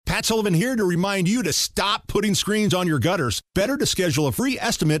Matt Sullivan here to remind you to stop putting screens on your gutters. Better to schedule a free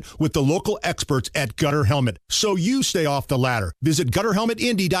estimate with the local experts at Gutter Helmet so you stay off the ladder. Visit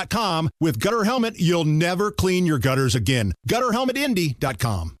GutterHelmetIndy.com. With Gutter Helmet, you'll never clean your gutters again.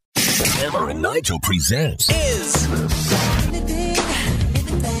 GutterHelmetIndy.com. Hammer and Nigel presents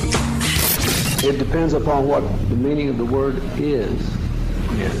It depends upon what the meaning of the word is.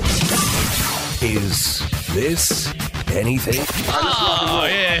 Is this anything? Oh,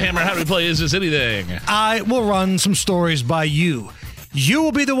 yeah, Hammer, how do we play Is This Anything? I will run some stories by you. You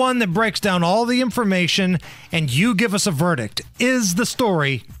will be the one that breaks down all the information, and you give us a verdict. Is the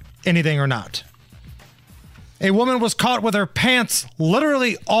story anything or not? A woman was caught with her pants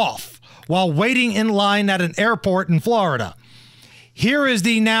literally off while waiting in line at an airport in Florida. Here is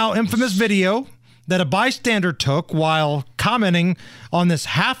the now infamous video that a bystander took while commenting on this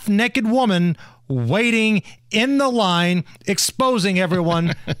half-naked woman waiting in the line, exposing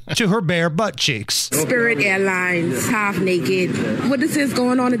everyone to her bare butt cheeks. Spirit Airlines, half naked. What is this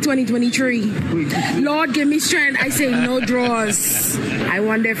going on in 2023? Lord, give me strength. I say no drawers. I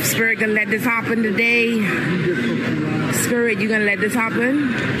wonder if Spirit gonna let this happen today. Spirit, you gonna let this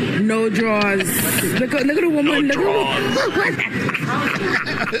happen? No drawers. Look at the woman. No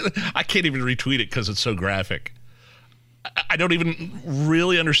I can't even retweet it because it's so graphic. I don't even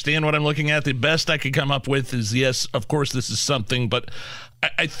really understand what I'm looking at. The best I could come up with is, yes, of course, this is something, but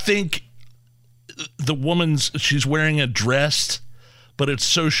I think the she's wearing a dress, but it's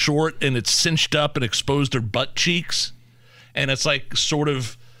so short and it's cinched up and exposed her butt cheeks. And it's like sort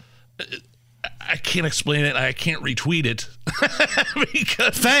of, I can't explain it. I can't retweet it.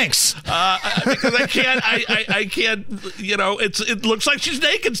 because, Thanks. Because I can't, it looks like she's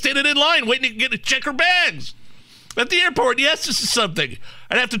naked standing in line waiting to check her bags. At the airport, yes, this is something.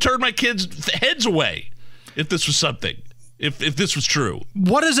 I'd have to turn my kids' heads away if this was something, if this was true.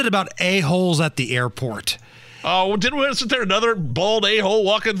 What is it about a-holes at the airport? Oh, didn't we sit there another bald a-hole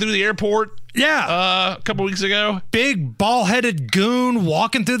walking through the airport? Yeah. A couple weeks ago. Big ball-headed goon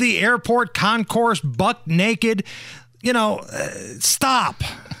walking through the airport concourse buck naked. Stop.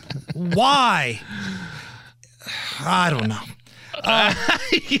 Why? I don't know.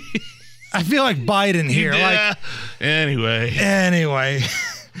 I feel like Biden here. Yeah. Anyway.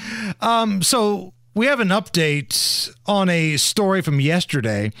 So we have an update on a story from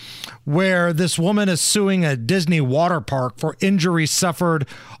yesterday where this woman is suing a Disney water park for injuries suffered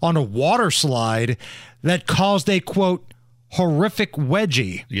on a water slide that caused a, quote, horrific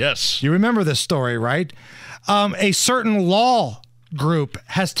wedgie. Yes. You remember this story, right? A certain law group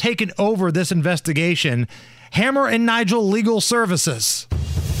has taken over this investigation. Hammer and Nigel Legal Services.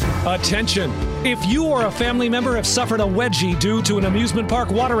 Attention! If you or a family member have suffered a wedgie due to an amusement park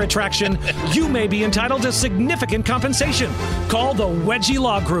water attraction, you may be entitled to significant compensation. Call the Wedgie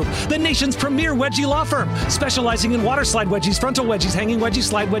Law Group, the nation's premier wedgie law firm, specializing in water slide wedgies, frontal wedgies, hanging wedgies,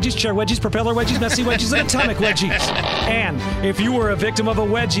 slide wedgies, chair wedgies, propeller wedgies, messy wedgies, and atomic wedgies. And if you were a victim of a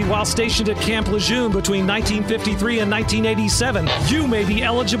wedgie while stationed at Camp Lejeune between 1953 and 1987, you may be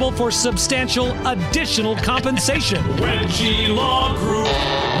eligible for substantial additional compensation. Wedgie Law Group.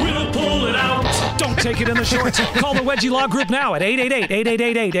 We'll pull it out. Don't take it in the shorts. Call the Wedgie Law Group now at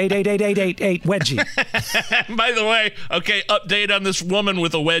 888-888-888-888-888-WEDGIE. By the way, okay, update on this woman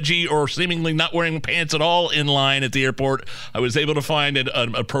with a wedgie or seemingly not wearing pants at all in line at the airport. I was able to find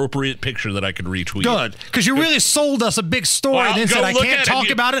an appropriate picture that I could retweet. Good, because you really sold us a big story and then said I can't talk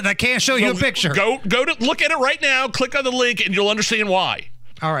about it and I can't show you a picture. Go to look at it right now. Click on the link and you'll understand why.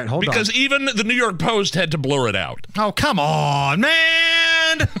 All right, hold on. Because even the New York Post had to blur it out. Oh, come on,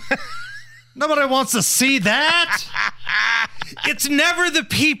 man. Nobody wants to see that. It's never the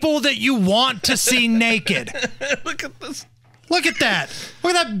people that you want to see naked. Look at this. Look at that.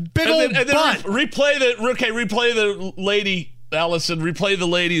 Look at that big old butt. Replay the lady, Allison. Replay the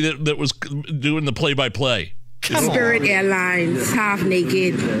lady that was doing the play-by-play. Spirit Airlines, half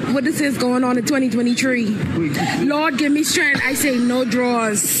naked. What is this going on in 2023? Lord, give me strength. I say no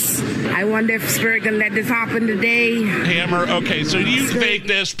drawers. I wonder if Spirit gonna let this happen today. Hammer, okay, so you fake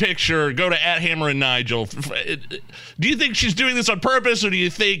this picture. Go to @Hammer and Nigel. Do you think she's doing this on purpose, or do you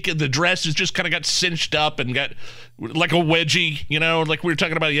think the dress is just kind of got cinched up and got like a wedgie, like we were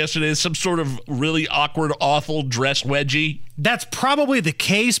talking about yesterday, some sort of really awkward, awful dress wedgie? That's probably the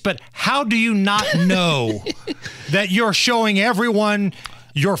case, but how do you not know that you're showing everyone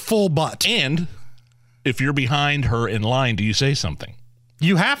your full butt? And if you're behind her in line, do you say something?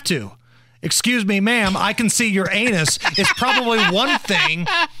 You have to. Excuse me, ma'am, I can see your anus is probably one thing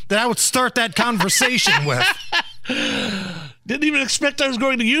that I would start that conversation with. Didn't even expect I was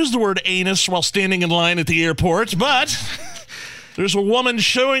going to use the word anus while standing in line at the airport, but There's a woman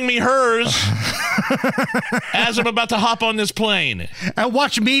showing me hers as I'm about to hop on this plane. And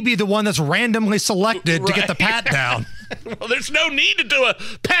watch me be the one that's randomly selected to get the pat down. Well, there's no need to do a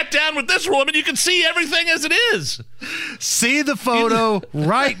pat down with this woman. You can see everything as it is. See the photo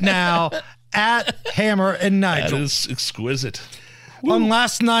right now at Hammer and Nigel. That is exquisite. On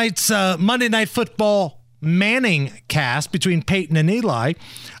last night's Monday Night Football Manning cast between Peyton and Eli,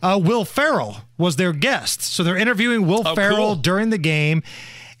 Will Ferrell was their guest. So they're interviewing Will Ferrell during the game.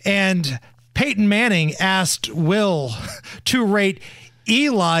 And Peyton Manning asked Will to rate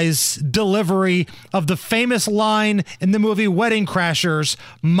Eli's delivery of the famous line in the movie Wedding Crashers,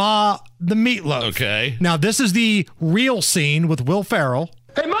 Ma the Meatloaf. Okay. Now, this is the real scene with Will Ferrell.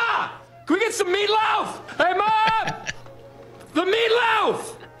 Hey, Ma! Can we get some meatloaf? Hey, Mom! The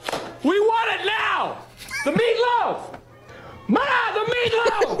meatloaf! We want it now! The meatloaf! Ma, the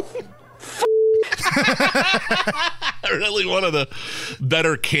meatloaf! Really, one of the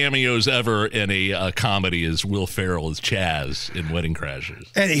better cameos ever in a comedy is Will Ferrell as Chaz in Wedding Crashers.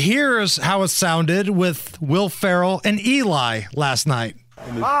 And here's how it sounded with Will Ferrell and Eli last night.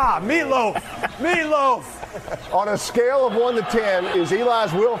 Meatloaf! Meatloaf! On a scale of 1 to 10, is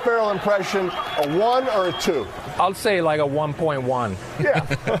Eli's Will Ferrell impression a 1 or a 2? I'll say like a 1.1. Yeah,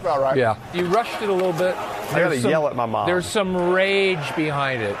 that's about right. Yeah. You rushed it a little bit. I gotta yell at my mom. There's some rage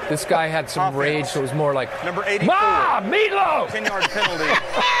behind it. This guy had some rage, so it was more like, Number 84. Ma, meatloaf! 10-yard penalty.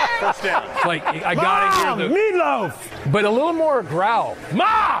 First down. Like, I gotta hear the... Meatloaf! But a little more growl.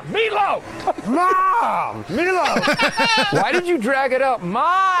 Ma, meatloaf! Mom! Meatloaf! Why did you drag it up? Ma!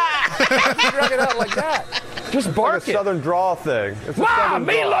 Why did you drag it out like that? Just bark It's a it. southern draw thing. It's a Ma, southern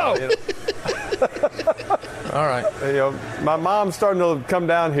draw, meatloaf! All right. you know, my mom's starting to come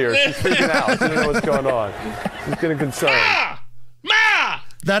down here. She's freaking out. She doesn't know what's going on. She's getting concerned. Ma!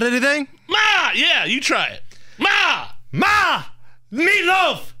 That anything? Ma! Yeah, you try it. Ma! Ma!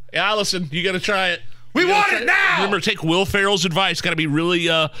 Meatloaf! Yeah, Allison, you got to try it. We want it now! Remember, take Will Ferrell's advice. Got to be really,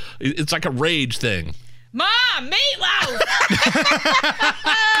 it's like a rage thing. Ma, meatloaf!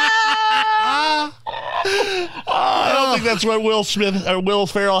 I don't think that's what Will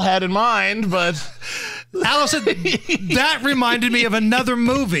Ferrell had in mind, but Allison, that reminded me of another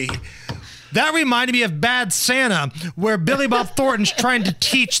movie. That reminded me of Bad Santa, where Billy Bob Thornton's trying to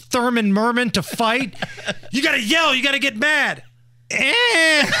teach Thurman Merman to fight. You gotta yell, you gotta get mad.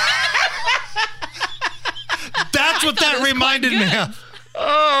 That's what that reminded me of.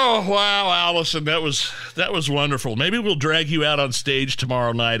 oh wow, Allison, that was wonderful. Maybe we'll drag you out on stage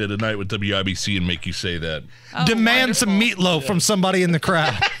tomorrow night at A Night with WIBC and make you say that. Demand some meatloaf from somebody in the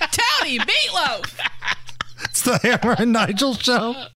crowd. Tony, meatloaf! It's the Hammer and Nigel show.